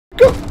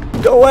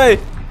Go away!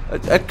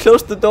 I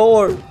closed the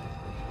door.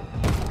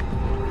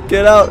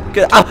 Get out!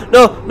 Get out! Ah,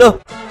 no!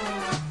 No!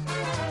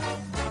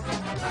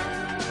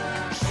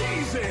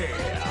 Cheesy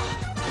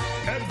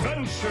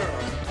adventure.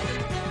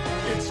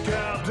 It's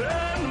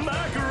Captain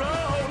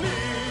Macaroni.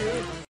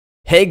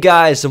 Hey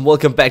guys, and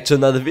welcome back to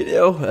another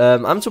video.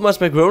 I'm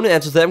TooMuchMacaroni,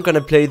 and today I'm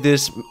gonna play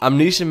this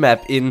Amnesia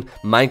map in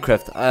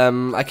Minecraft.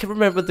 I can't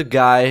remember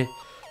the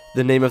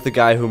name of the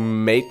guy who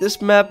made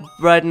this map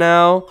right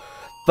now,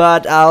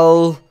 but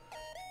I'll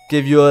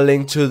give you a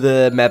link to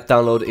the map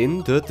download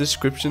in the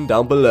description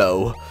down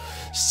below.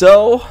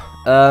 So,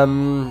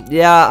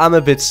 yeah, I'm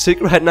a bit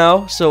sick right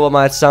now, so I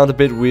might sound a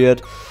bit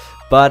weird,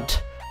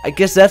 but I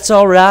guess that's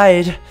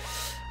alright.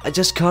 I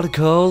just caught a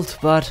cold,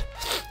 but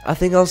I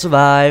think I'll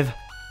survive.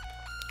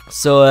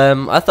 So,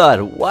 I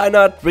thought, why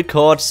not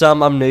record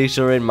some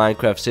Amnesia in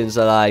Minecraft, since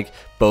I like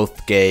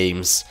both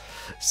games.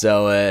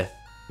 So,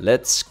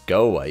 let's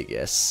go, I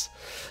guess.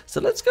 So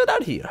let's go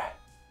down here.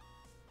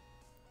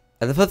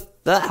 And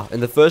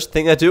the first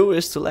thing I do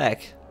is to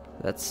lag.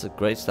 That's a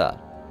great start.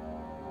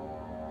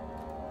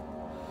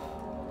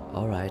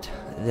 Alright,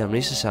 the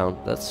Amnesia sound,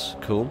 that's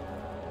cool.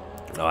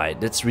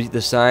 Alright, let's read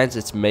the signs.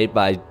 It's made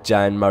by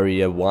Giant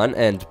Maria 1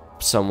 and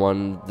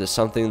there's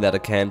something that I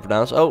can't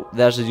pronounce. Oh,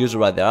 there's a user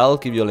right there. I'll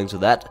give you a link to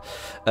that.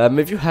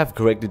 If you have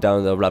correctly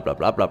down there, blah blah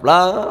blah blah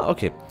blah.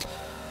 Okay.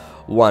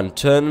 1.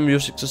 Turn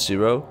music to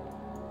 0.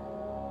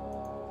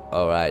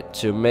 Alright,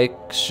 to make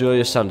sure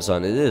your sound is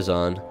on. It is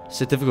on.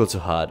 Set difficult to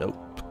hard. Oh,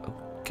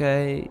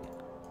 okay.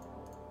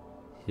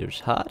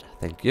 Here's hard.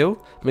 Thank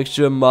you. Make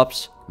sure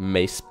mobs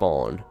may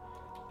spawn.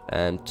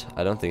 And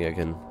I don't think I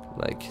can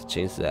like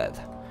change that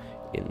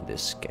in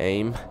this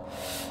game.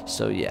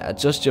 So yeah,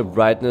 adjust your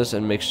brightness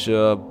and make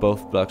sure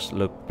both blocks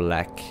look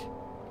black.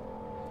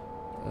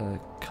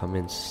 Come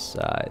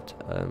inside.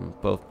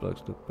 Both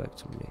blocks look black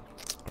to me.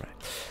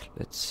 Alright,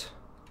 let's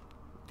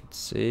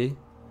see.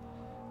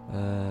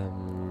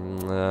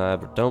 I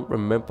don't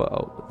remember.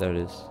 Oh, there it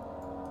is.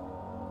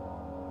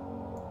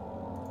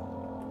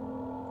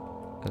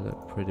 They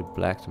look pretty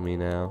black to me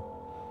now.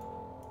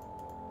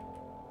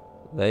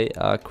 They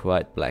are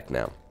quite black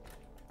now.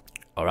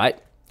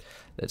 Alright,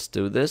 let's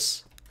do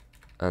this.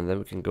 And then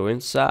we can go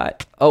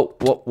inside. Oh,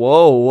 whoa,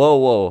 whoa, whoa,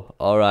 whoa.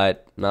 Alright,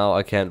 now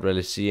I can't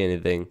really see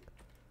anything.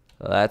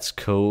 That's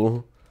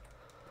cool.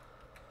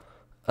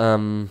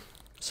 So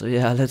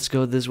yeah, let's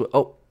go this way.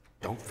 Oh.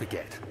 Don't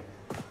forget,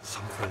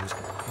 some things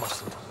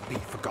mustn't be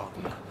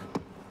forgotten.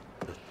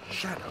 The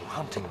shadow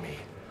hunting me.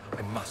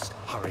 I must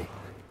hurry.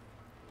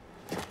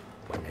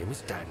 My name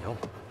is Daniel.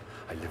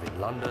 I live in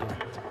London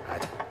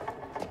at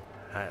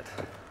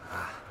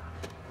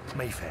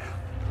Mayfair.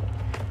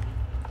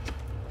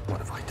 What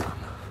have I done?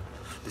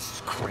 This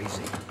is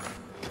crazy.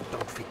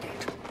 Don't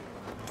forget.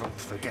 Don't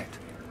forget.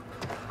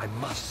 I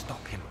must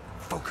stop him.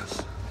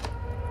 Focus.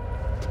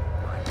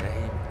 My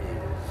name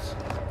is...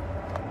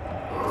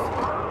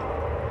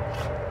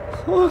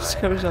 Oh,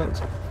 scary sounds.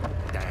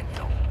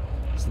 Daniel.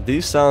 So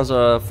these sounds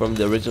are from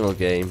the original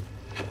game.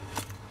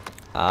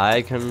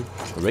 I can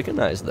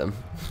recognize them.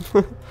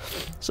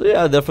 So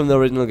yeah, they're from the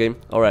original game.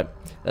 Alright,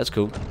 that's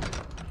cool.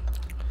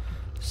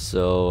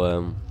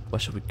 So, where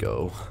should we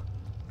go?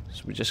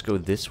 Should we just go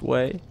this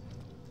way?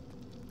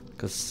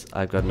 Because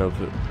I got no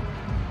clue.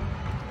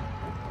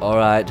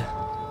 Alright.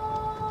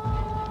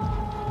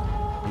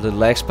 The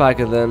lag spike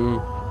and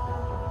then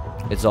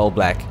it's all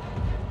black.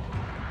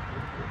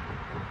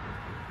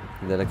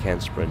 And then I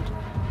can't sprint.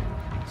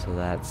 So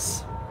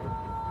that's...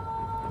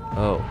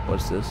 Oh,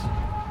 what's this?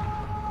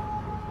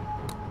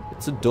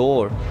 It's a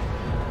door.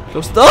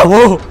 Close the door!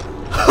 Whoa!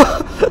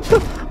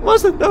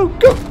 Wasn't no,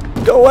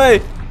 go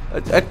away!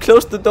 I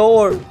closed the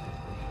door.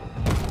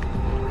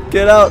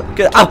 Get out!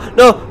 Get out!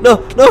 No!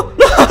 No! No!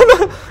 No!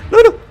 No!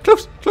 No! No!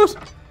 Close! Close!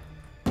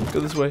 Go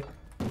this way.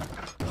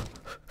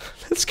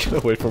 Let's get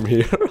away from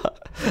here.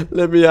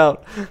 Let me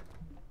out.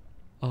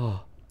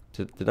 Oh,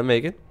 did I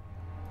make it?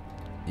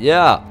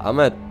 Yeah, I'm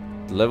at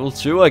level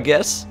 2, I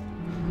guess.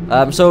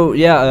 So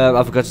yeah,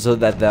 I forgot to tell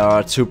that there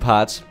are 2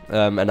 parts,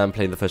 and I'm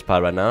playing the first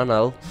part right now, and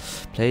I'll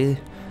play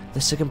the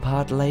second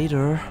part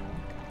later.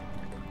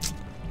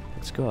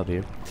 Let's go up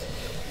here.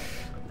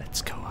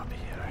 Let's go up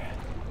here.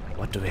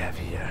 What do we have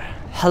here?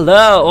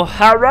 Hello,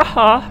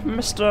 hurrah,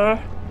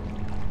 Mr.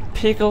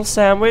 Pickle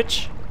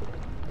Sandwich.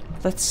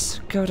 Let's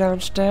go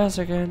downstairs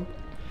again,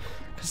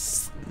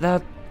 cause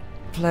that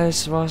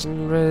place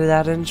wasn't really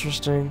that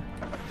interesting.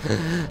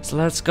 So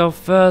let's go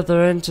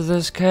further into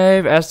this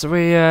cave as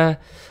we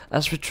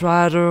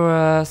try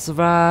to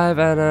survive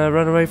and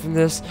run away from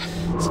this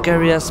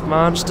scary ass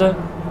monster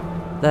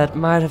that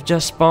might have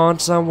just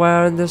spawned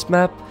somewhere in this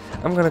map.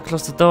 I'm gonna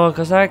close the door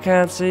because I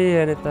can't see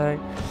anything.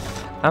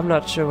 I'm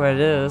not sure where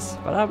it is,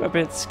 but I'm a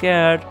bit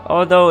scared.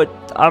 Although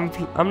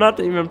I'm not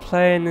even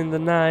playing in the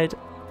night.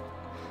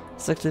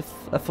 It's actually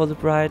a fully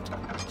bright,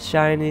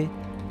 shiny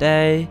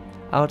day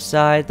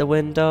outside the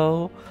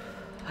window.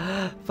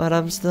 But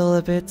I'm still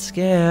a bit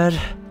scared.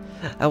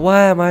 And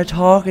why am I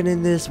talking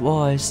in this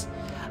voice?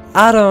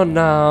 I don't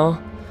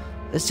know.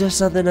 It's just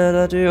something that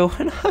I do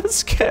when I'm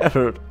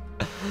scared.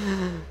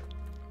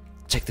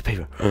 Check the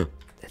paper.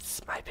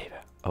 It's my paper.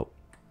 Oh,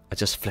 I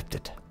just flipped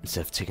it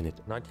instead of taking it.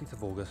 19th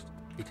of August,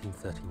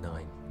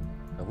 1839.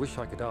 I wish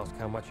I could ask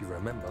how much you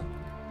remember.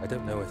 I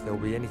don't know if there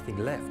will be anything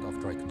left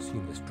after I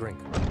consume this drink.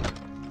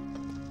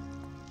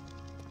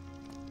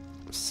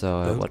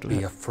 So, what Don't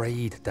be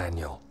afraid,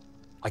 Daniel.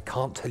 I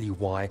can't tell you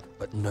why,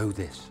 but know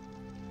this.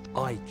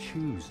 I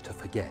choose to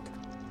forget.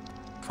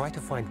 Try to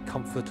find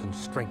comfort and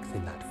strength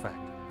in that fact.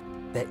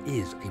 There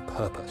is a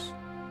purpose.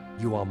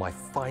 You are my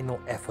final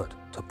effort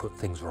to put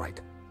things right.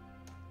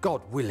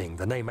 God willing,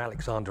 the name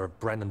Alexander of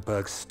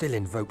Brandenburg still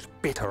invokes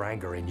bitter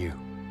anger in you.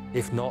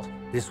 If not,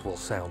 this will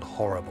sound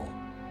horrible.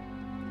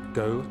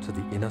 Go to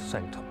the inner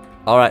sanctum.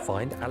 Alright,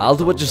 I'll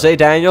do what you say,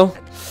 Daniel.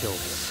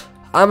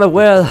 I'm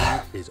aware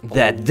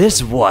that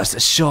this was a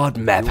short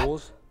map,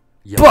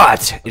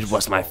 but it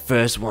was my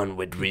first one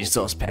with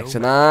resource packs,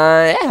 and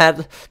I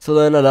had to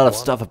learn a lot of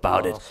stuff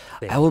about it.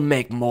 I will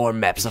make more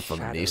maps of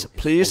Amnesia.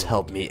 Please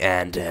help me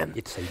and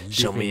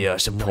show me your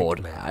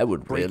support. I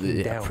would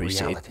really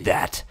appreciate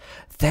that.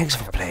 Thanks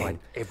for playing.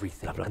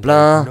 Blah blah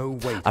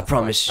blah. I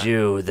promise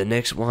you the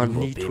next one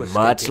will be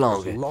much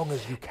longer.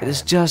 It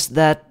is just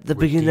that the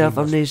beginning of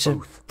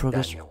Amnesia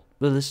progress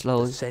really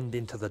slowly.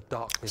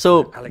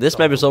 So this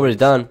map is already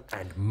done.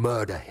 And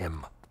murder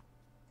him.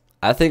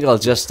 I think I'll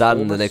just start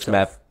in the next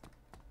map.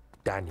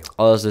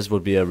 Or else this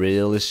would be a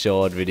really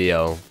short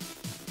video.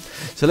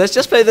 So let's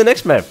just play the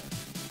next map.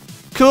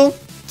 Cool.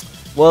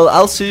 Well,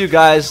 I'll see you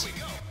guys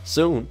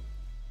soon.